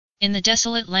In the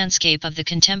desolate landscape of the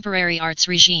contemporary arts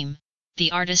regime,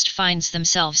 the artist finds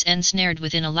themselves ensnared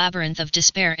within a labyrinth of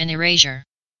despair and erasure.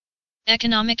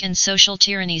 Economic and social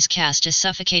tyrannies cast a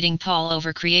suffocating pall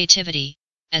over creativity,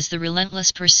 as the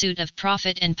relentless pursuit of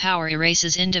profit and power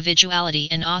erases individuality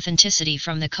and authenticity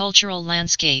from the cultural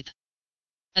landscape.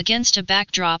 Against a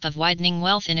backdrop of widening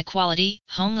wealth inequality,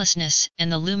 homelessness,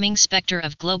 and the looming specter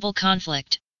of global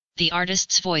conflict, the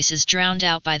artist's voice is drowned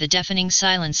out by the deafening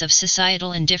silence of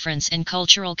societal indifference and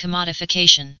cultural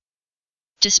commodification.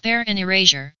 Despair and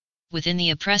erasure. Within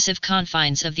the oppressive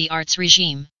confines of the arts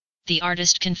regime, the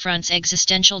artist confronts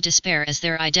existential despair as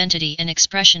their identity and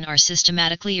expression are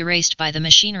systematically erased by the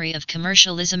machinery of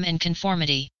commercialism and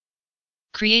conformity.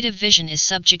 Creative vision is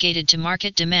subjugated to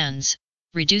market demands,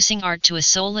 reducing art to a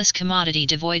soulless commodity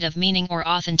devoid of meaning or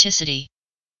authenticity.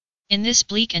 In this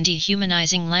bleak and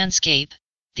dehumanizing landscape,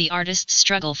 the artist's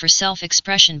struggle for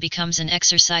self-expression becomes an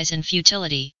exercise in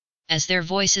futility, as their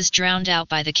voice is drowned out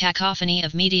by the cacophony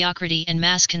of mediocrity and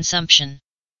mass consumption.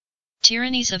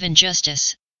 Tyrannies of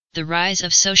injustice. The rise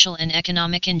of social and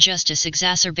economic injustice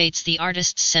exacerbates the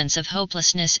artist's sense of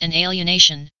hopelessness and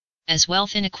alienation, as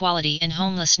wealth inequality and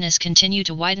homelessness continue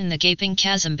to widen the gaping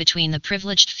chasm between the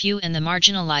privileged few and the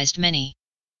marginalized many.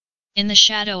 In the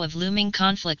shadow of looming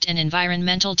conflict and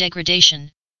environmental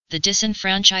degradation, the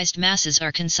disenfranchised masses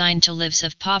are consigned to lives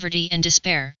of poverty and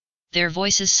despair, their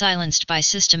voices silenced by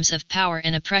systems of power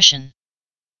and oppression.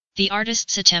 The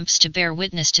artist's attempts to bear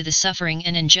witness to the suffering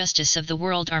and injustice of the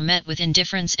world are met with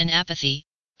indifference and apathy,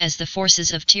 as the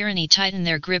forces of tyranny tighten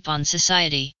their grip on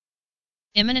society.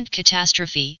 Imminent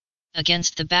catastrophe.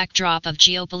 Against the backdrop of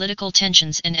geopolitical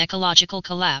tensions and ecological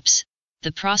collapse,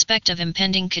 the prospect of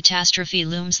impending catastrophe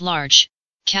looms large,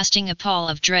 casting a pall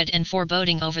of dread and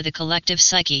foreboding over the collective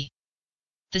psyche.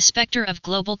 The specter of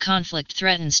global conflict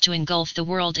threatens to engulf the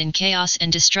world in chaos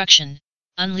and destruction,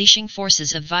 unleashing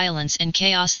forces of violence and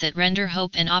chaos that render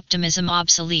hope and optimism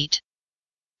obsolete.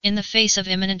 In the face of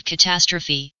imminent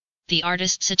catastrophe, the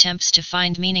artist's attempts to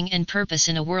find meaning and purpose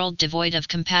in a world devoid of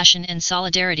compassion and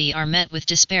solidarity are met with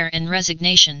despair and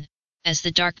resignation, as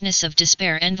the darkness of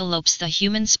despair envelopes the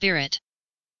human spirit.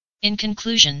 In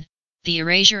conclusion, the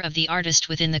erasure of the artist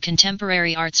within the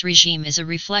contemporary arts regime is a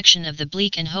reflection of the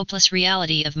bleak and hopeless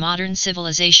reality of modern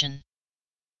civilization.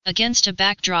 Against a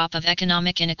backdrop of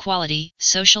economic inequality,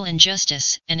 social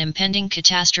injustice, and impending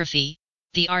catastrophe,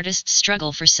 the artist's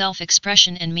struggle for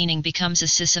self-expression and meaning becomes a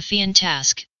Sisyphean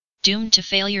task, doomed to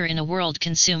failure in a world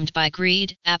consumed by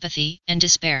greed, apathy, and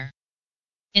despair.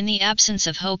 In the absence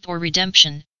of hope or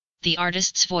redemption, the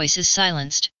artist's voice is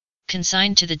silenced,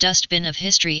 consigned to the dustbin of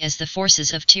history as the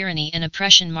forces of tyranny and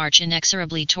oppression march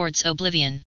inexorably towards oblivion.